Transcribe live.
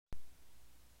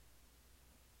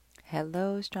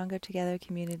Hello, Stronger Together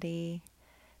community.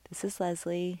 This is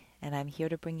Leslie, and I'm here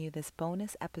to bring you this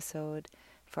bonus episode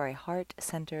for a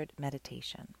heart-centered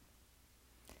meditation.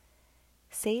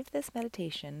 Save this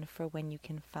meditation for when you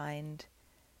can find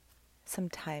some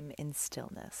time in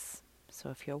stillness. So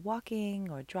if you're walking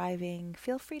or driving,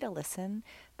 feel free to listen,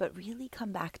 but really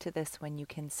come back to this when you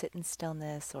can sit in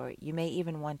stillness, or you may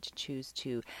even want to choose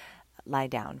to lie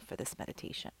down for this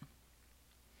meditation.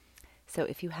 So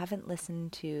if you haven't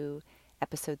listened to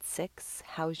episode 6,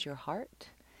 How's Your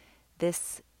Heart?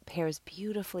 This pairs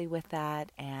beautifully with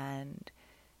that, and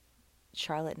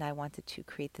Charlotte and I wanted to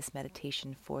create this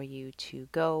meditation for you to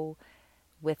go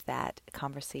with that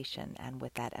conversation and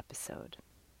with that episode.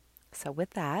 So with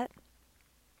that,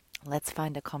 let's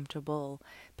find a comfortable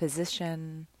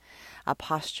position, a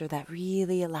posture that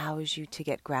really allows you to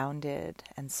get grounded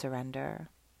and surrender.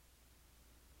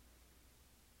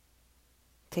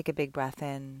 Take a big breath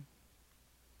in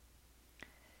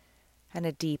and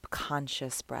a deep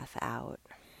conscious breath out.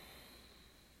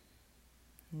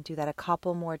 And do that a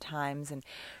couple more times and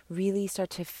really start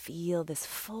to feel this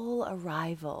full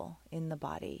arrival in the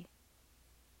body.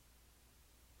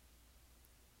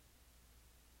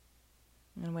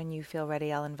 And when you feel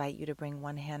ready, I'll invite you to bring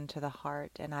one hand to the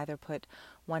heart and either put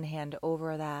one hand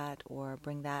over that or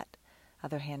bring that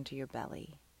other hand to your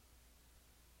belly.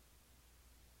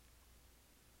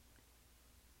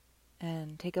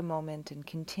 And take a moment and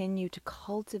continue to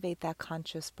cultivate that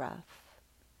conscious breath,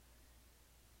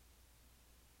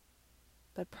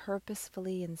 but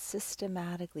purposefully and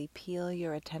systematically peel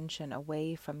your attention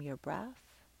away from your breath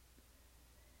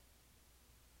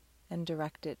and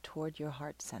direct it toward your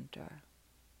heart center.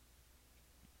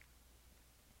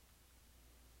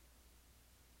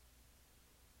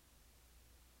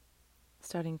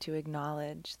 Starting to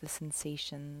acknowledge the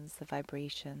sensations, the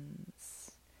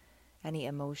vibrations, any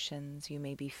emotions you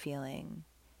may be feeling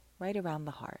right around the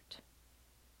heart.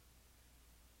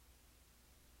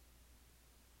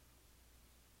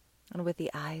 And with the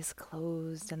eyes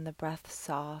closed and the breath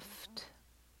soft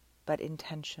but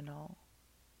intentional,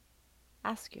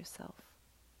 ask yourself,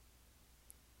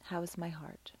 how is my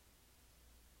heart?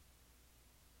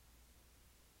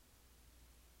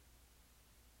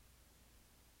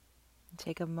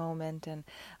 Take a moment and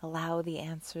allow the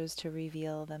answers to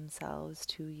reveal themselves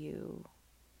to you,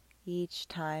 each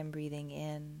time breathing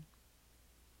in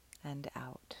and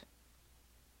out.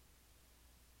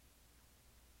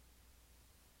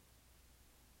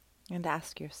 And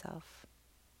ask yourself,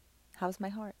 how's my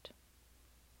heart?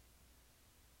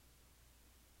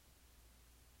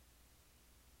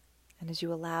 And as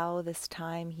you allow this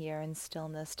time here in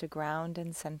stillness to ground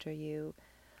and center you,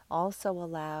 also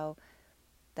allow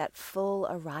that full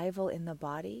arrival in the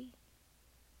body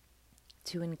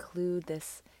to include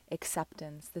this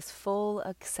acceptance, this full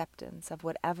acceptance of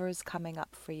whatever is coming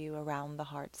up for you around the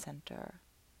heart center.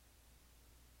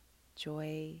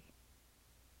 Joy,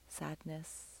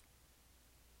 sadness,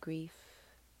 grief,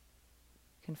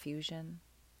 confusion,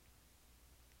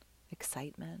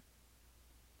 excitement.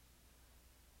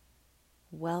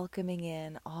 Welcoming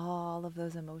in all of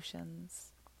those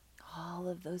emotions, all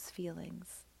of those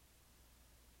feelings,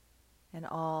 and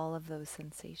all of those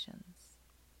sensations.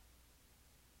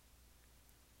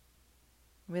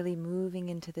 Really moving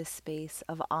into this space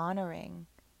of honoring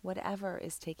whatever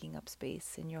is taking up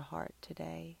space in your heart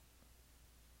today.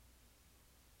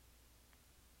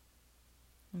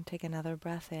 And take another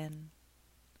breath in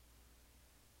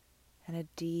and a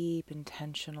deep,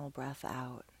 intentional breath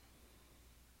out.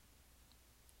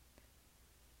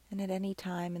 And at any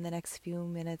time in the next few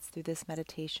minutes through this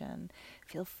meditation,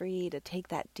 feel free to take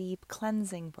that deep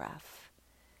cleansing breath.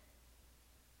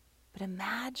 But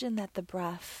imagine that the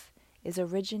breath is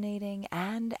originating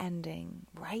and ending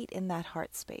right in that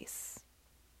heart space.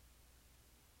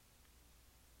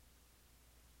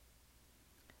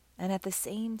 And at the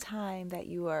same time that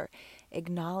you are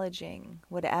acknowledging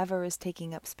whatever is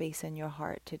taking up space in your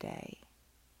heart today,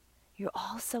 you're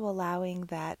also allowing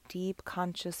that deep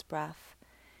conscious breath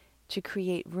to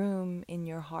create room in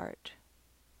your heart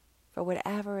for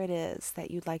whatever it is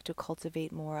that you'd like to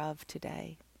cultivate more of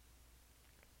today.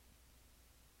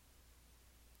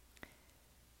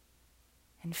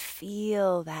 And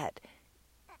feel that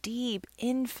deep,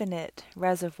 infinite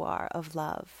reservoir of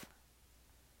love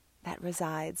that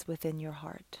resides within your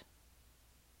heart.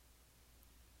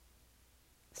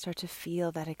 Start to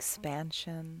feel that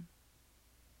expansion,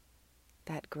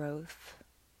 that growth,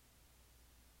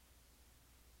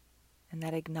 and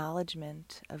that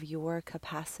acknowledgement of your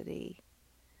capacity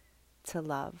to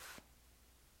love,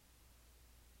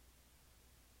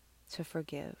 to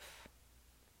forgive,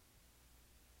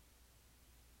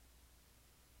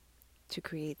 to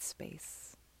create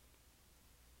space.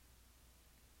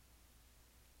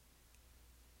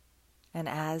 And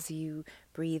as you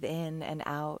breathe in and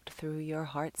out through your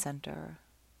heart center,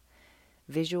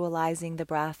 visualizing the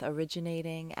breath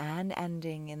originating and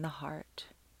ending in the heart,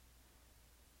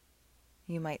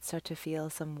 you might start to feel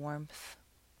some warmth.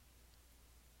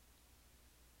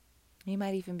 You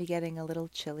might even be getting a little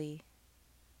chilly.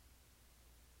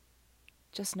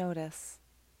 Just notice.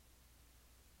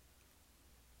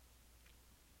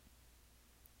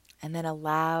 And then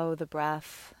allow the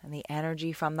breath and the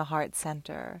energy from the heart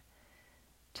center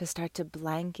to start to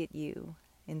blanket you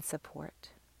in support.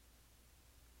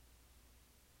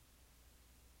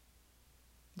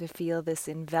 To feel this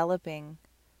enveloping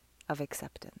of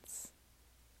acceptance.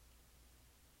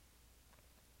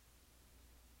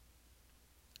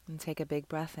 And take a big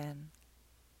breath in.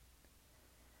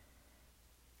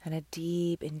 And a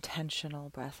deep, intentional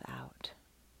breath out.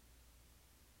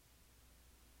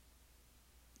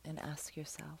 And ask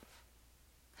yourself,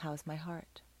 how's my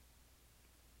heart?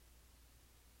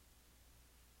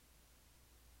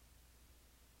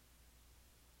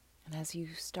 And as you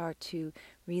start to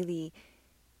really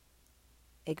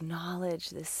acknowledge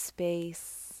this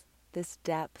space, this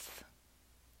depth,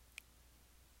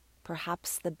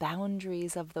 perhaps the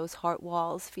boundaries of those heart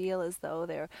walls feel as though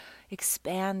they're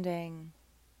expanding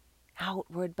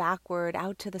outward, backward,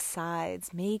 out to the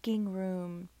sides, making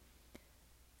room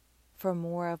for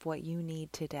more of what you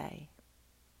need today.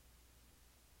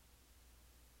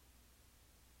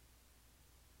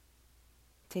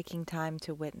 Taking time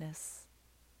to witness,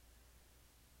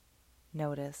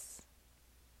 notice,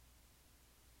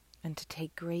 and to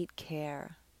take great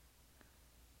care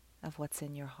of what's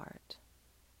in your heart.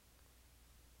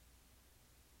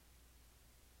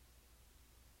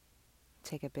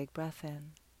 Take a big breath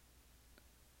in,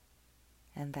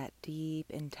 and that deep,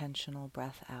 intentional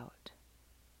breath out.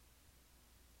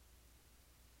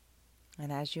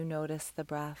 And as you notice the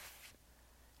breath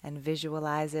and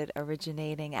visualize it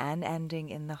originating and ending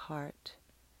in the heart,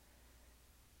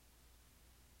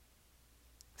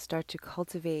 start to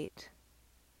cultivate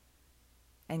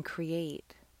and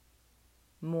create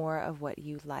more of what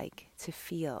you like to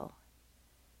feel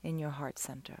in your heart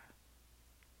center.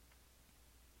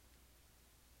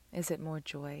 Is it more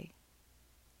joy?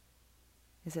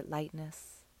 Is it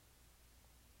lightness?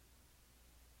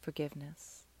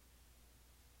 Forgiveness?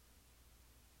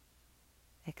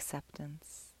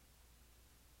 Acceptance?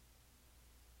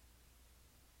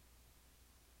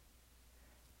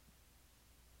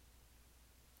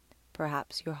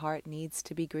 Perhaps your heart needs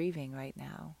to be grieving right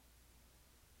now,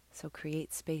 so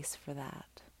create space for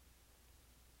that.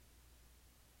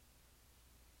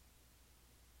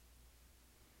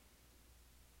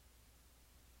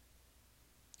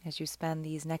 As you spend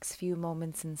these next few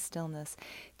moments in stillness,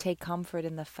 take comfort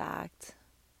in the fact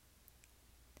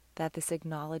that this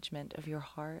acknowledgement of your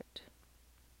heart,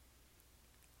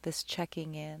 this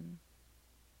checking in,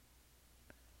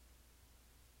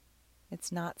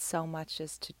 it's not so much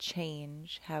as to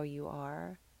change how you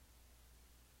are,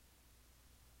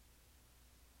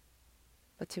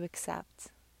 but to accept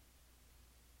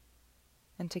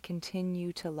and to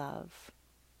continue to love.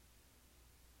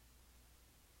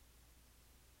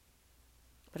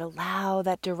 But allow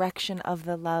that direction of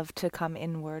the love to come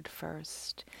inward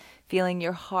first, feeling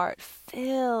your heart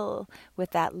fill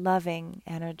with that loving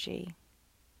energy,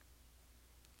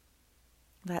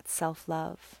 that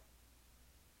self-love,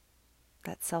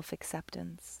 that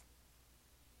self-acceptance,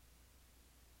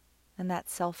 and that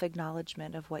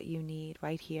self-acknowledgement of what you need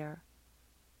right here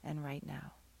and right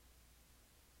now.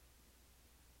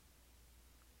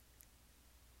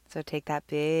 So take that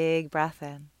big breath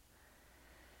in.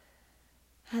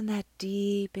 And that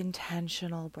deep,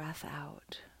 intentional breath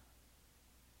out.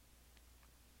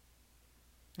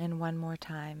 And one more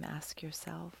time, ask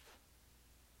yourself,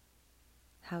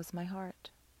 how's my heart?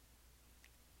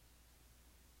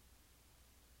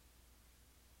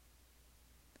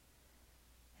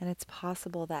 And it's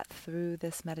possible that through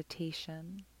this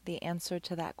meditation, the answer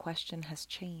to that question has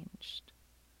changed.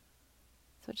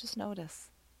 So just notice.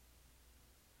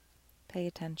 Pay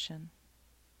attention.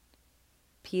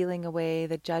 Peeling away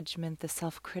the judgment, the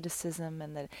self-criticism,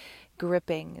 and the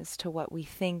gripping as to what we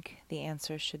think the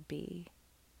answer should be.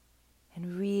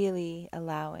 And really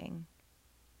allowing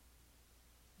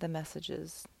the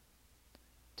messages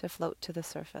to float to the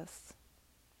surface.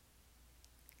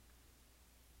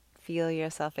 Feel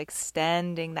yourself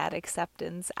extending that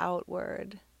acceptance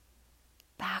outward,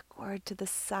 backward to the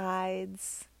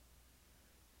sides,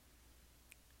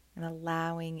 and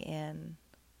allowing in.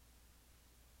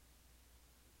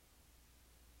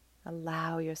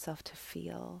 Allow yourself to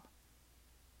feel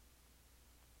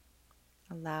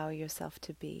Allow yourself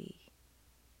to be.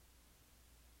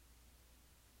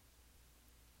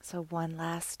 So one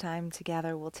last time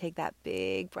together, we'll take that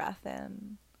big breath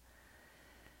in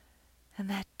and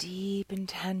that deep,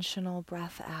 intentional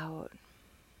breath out,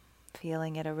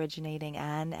 feeling it originating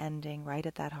and ending right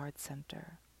at that heart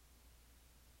center.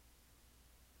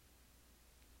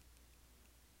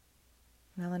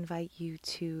 And I'll invite you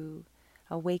to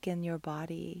awaken your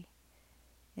body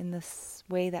in this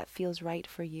way that feels right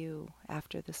for you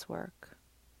after this work.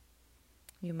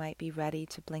 You might be ready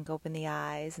to blink open the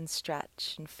eyes and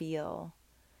stretch and feel,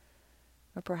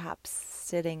 or perhaps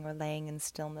sitting or laying in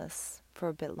stillness for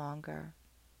a bit longer.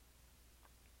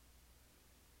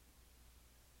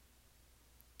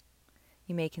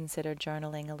 You may consider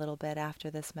journaling a little bit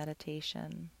after this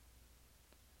meditation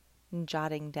and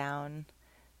jotting down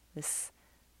this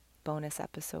bonus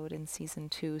episode in season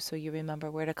 2 so you remember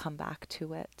where to come back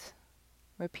to it,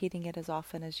 repeating it as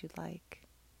often as you'd like.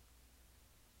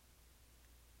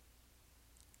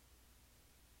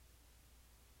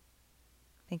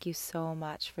 Thank you so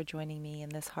much for joining me in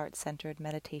this heart-centered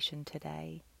meditation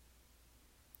today.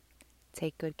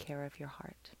 Take good care of your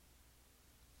heart.